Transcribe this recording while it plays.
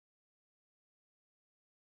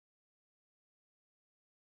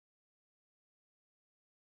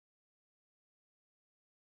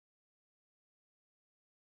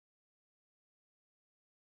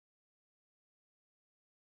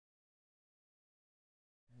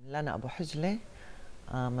Lana Abu Hijileh.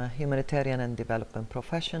 I'm a humanitarian and development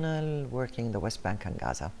professional working in the West Bank and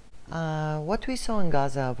Gaza. What we saw in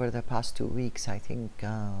Gaza over the past 2 weeks, I think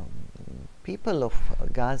people of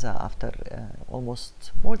Gaza, after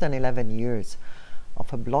almost more than 11 years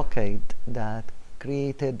of a blockade that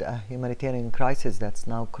created a humanitarian crisis that's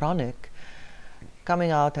now chronic, coming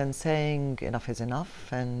out and saying enough is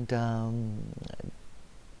enough, and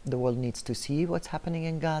the world needs to see what's happening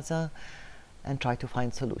in Gaza and try to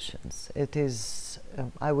find solutions. It is,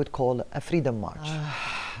 I would call, a freedom march.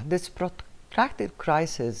 This protracted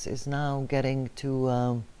crisis is now getting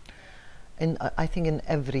to, I think, in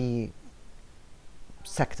every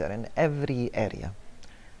sector, in every area.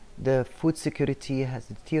 The food security has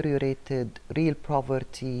deteriorated, real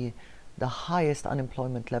poverty, the highest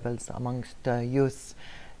unemployment levels amongst youth.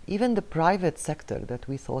 Even the private sector that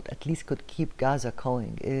we thought at least could keep Gaza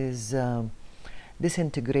going is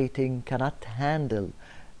disintegrating, cannot handle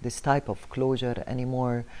this type of closure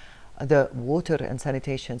anymore. The water and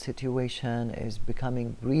sanitation situation is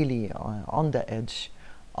becoming really on the edge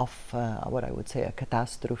of what I would say a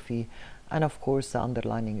catastrophe. And of course, the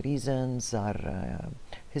underlying reasons are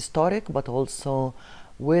historic, but also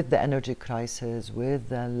with the energy crisis, with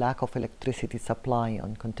the lack of electricity supply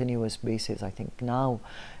on continuous basis. I think now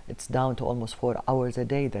it's down to almost 4 hours a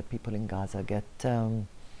day that people in Gaza get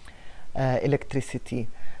electricity.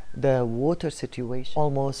 The water situation,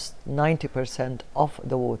 almost 90% of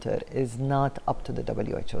the water is not up to the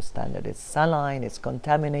WHO standard. It's saline, it's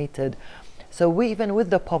contaminated. So even with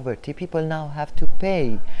the poverty, people now have to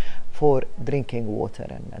pay for drinking water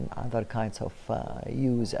and other kinds of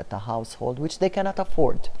use at the household, which they cannot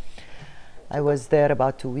afford. I was there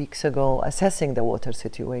about 2 weeks ago assessing the water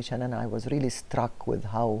situation, and I was really struck with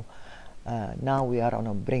how now we are on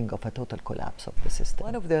a brink of a total collapse of the system.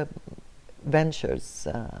 One of the ventures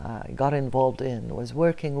I got involved in was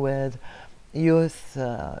working with youth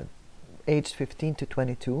aged 15 to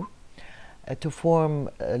 22 to form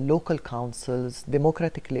local councils,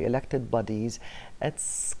 democratically elected bodies.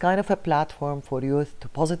 It's kind of a platform for youth to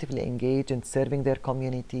positively engage in serving their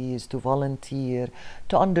communities, to volunteer,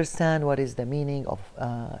 to understand what is the meaning of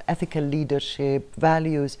ethical leadership,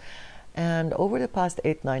 values. And over the past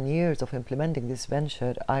 8-9 years of implementing this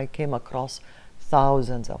venture, I came across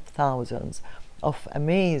thousands of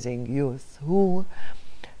amazing youth who,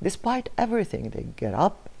 despite everything, they get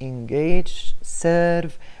up, engage,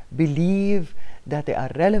 serve, believe that they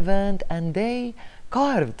are relevant, and they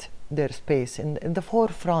carved their space in the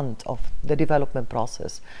forefront of the development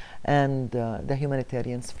process and the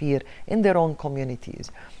humanitarian sphere in their own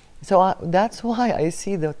communities. So that's why I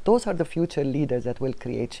see that those are the future leaders that will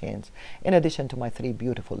create change, in addition to my 3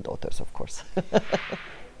 beautiful daughters, of course.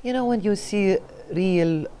 You know, when you see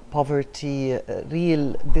real poverty,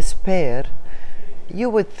 real despair,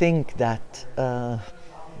 you would think that,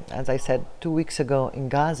 as I said 2 weeks ago in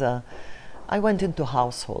Gaza, I went into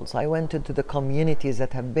households, I went into the communities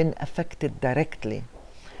that have been affected directly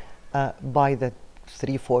by the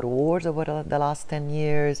 3-4 wars over the last 10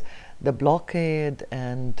 years, the blockade,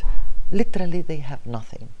 and literally they have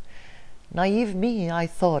nothing. Naive me, I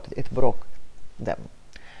thought it broke them.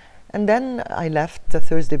 And then I left the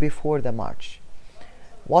Thursday before the march,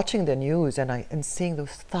 watching the news and seeing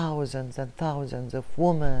those thousands and thousands of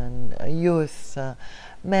women, youth,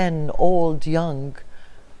 men, old, young,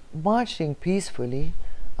 marching peacefully.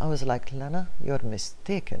 I was like, Lana, you're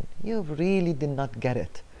mistaken. You really did not get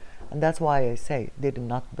it. And that's why I say they did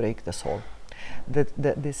not break the soul.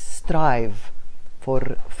 This strive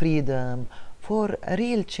for freedom, for a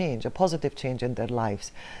real change, a positive change in their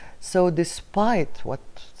lives. So despite what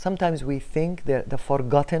sometimes we think the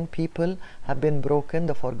forgotten people have been broken,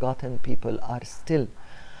 the forgotten people are still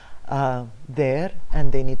there,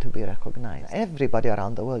 and they need to be recognized. Everybody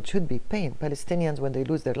around the world should be pained. Palestinians, when they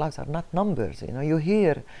lose their lives, are not numbers. You know, you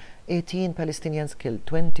hear 18 Palestinians killed,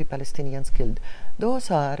 20 Palestinians killed.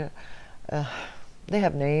 Those are, they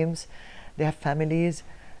have names, they have families,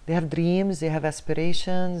 they have dreams, they have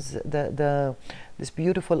aspirations. This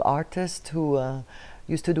beautiful artist who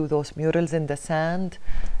used to do those murals in the sand,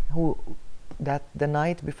 who that the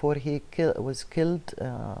night before he was killed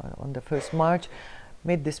on the first March,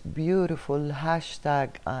 made this beautiful hashtag,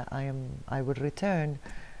 I will return.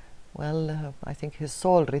 Well, I think his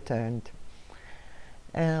soul returned.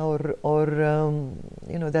 Or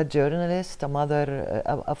you know, that journalist,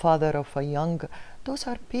 a father of a young, those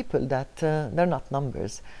are people that they're not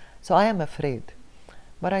numbers. So I am afraid.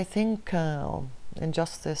 But I think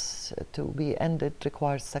injustice to be ended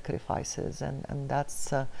requires sacrifices, and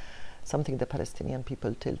that's something the Palestinian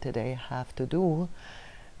people till today have to do.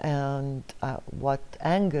 And what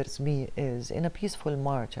angers me is, in a peaceful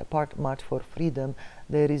march, a march for freedom,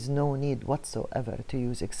 there is no need whatsoever to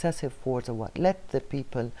use excessive force or what. Let the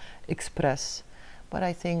people express. But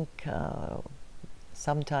I think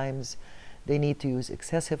sometimes they need to use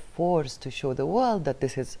excessive force to show the world that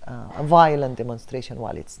this is a violent demonstration,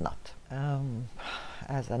 while it's not.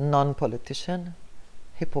 As a non-politician,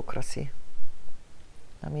 hypocrisy.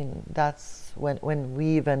 I mean, that's when we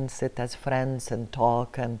even sit as friends and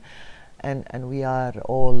talk, and we are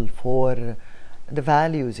all for the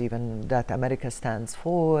values even that America stands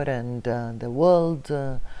for, and the world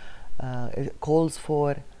calls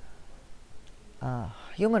for.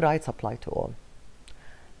 Human rights apply to all,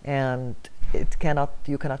 and you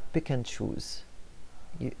cannot pick and choose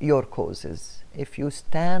your causes. If you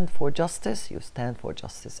stand for justice, you stand for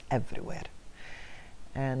justice everywhere.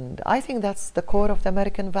 And I think that's the core of the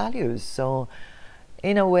American values. So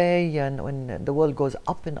in a way, and when the world goes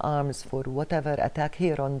up in arms for whatever attack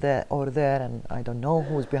here or there, and I don't know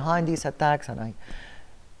who's behind these attacks, and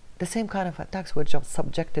the same kind of attacks were just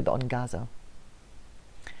subjected on Gaza.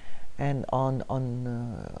 And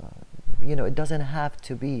you know, it doesn't have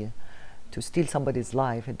to be to steal somebody's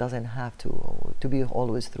life. It doesn't have to be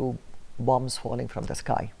always through bombs falling from the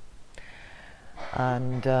sky.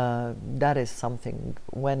 And that is something,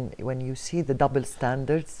 when you see the double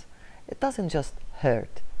standards, it doesn't just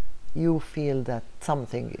hurt. You feel that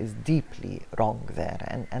something is deeply wrong there,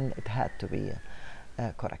 and it had to be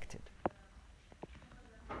corrected.